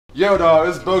Yo dog,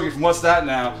 this is Bogey from What's That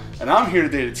Now, and I'm here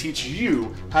today to teach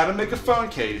you how to make a phone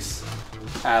case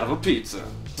out of a pizza.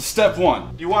 So step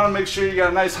one, you want to make sure you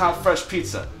got a nice hot fresh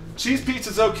pizza. Cheese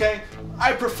pizza's okay.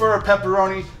 I prefer a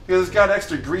pepperoni because it's got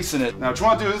extra grease in it. Now what you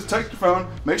want to do is take your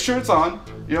phone, make sure it's on.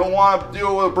 You don't want to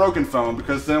deal with a broken phone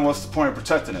because then what's the point of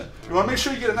protecting it? You want to make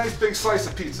sure you get a nice big slice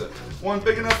of pizza. One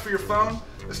big enough for your phone.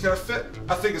 It's going to fit?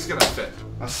 I think it's going to fit.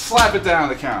 Now slap it down on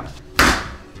the counter.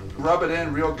 Rub it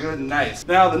in real good and nice.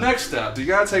 Now the next step, you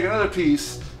gotta take another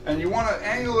piece and you want to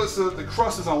angle it so that the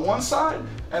crust is on one side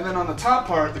and then on the top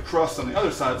part the crust on the other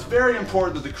side. It's very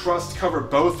important that the crust cover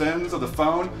both ends of the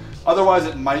phone, otherwise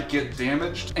it might get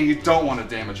damaged and you don't want to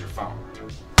damage your phone.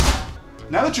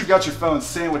 Now that you've got your phone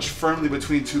sandwiched firmly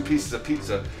between two pieces of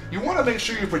pizza, you want to make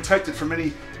sure you protect it from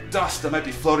any dust that might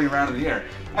be floating around in the air.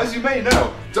 As you may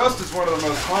know, dust is one of the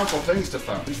most harmful things to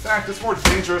phones. In fact, it's more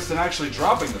dangerous than actually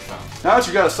dropping the phone. Now that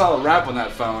you've got a solid wrap on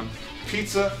that phone,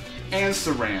 pizza and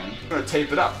saran, you're going to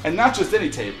tape it up. And not just any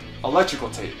tape, electrical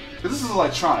tape. Because this is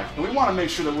electronic, and we want to make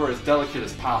sure that we're as delicate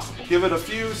as possible. Give it a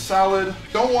few solid,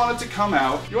 don't want it to come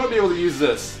out. You want to be able to use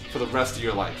this for the rest of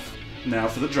your life. Now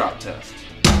for the drop test.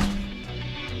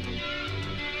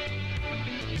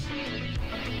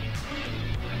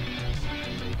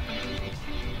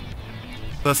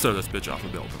 Let's throw this bitch off the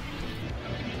building.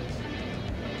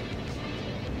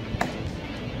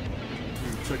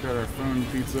 Check out our phone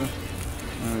pizza.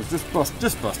 It's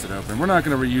just busted open. We're not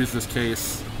going to reuse this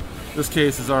case. This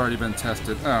case has already been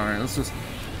tested. Alright, let's just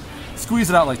squeeze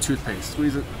it out like toothpaste.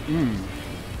 Squeeze it.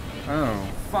 Oh,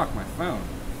 fuck my phone.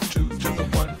 2 to the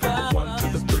 1, from the 1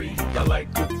 to the 3. I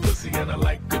like good pussy and I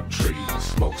like good trees.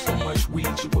 Smoke so much weed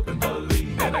you wouldn't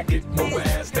believe. And I get more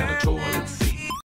ass than a toilet seat.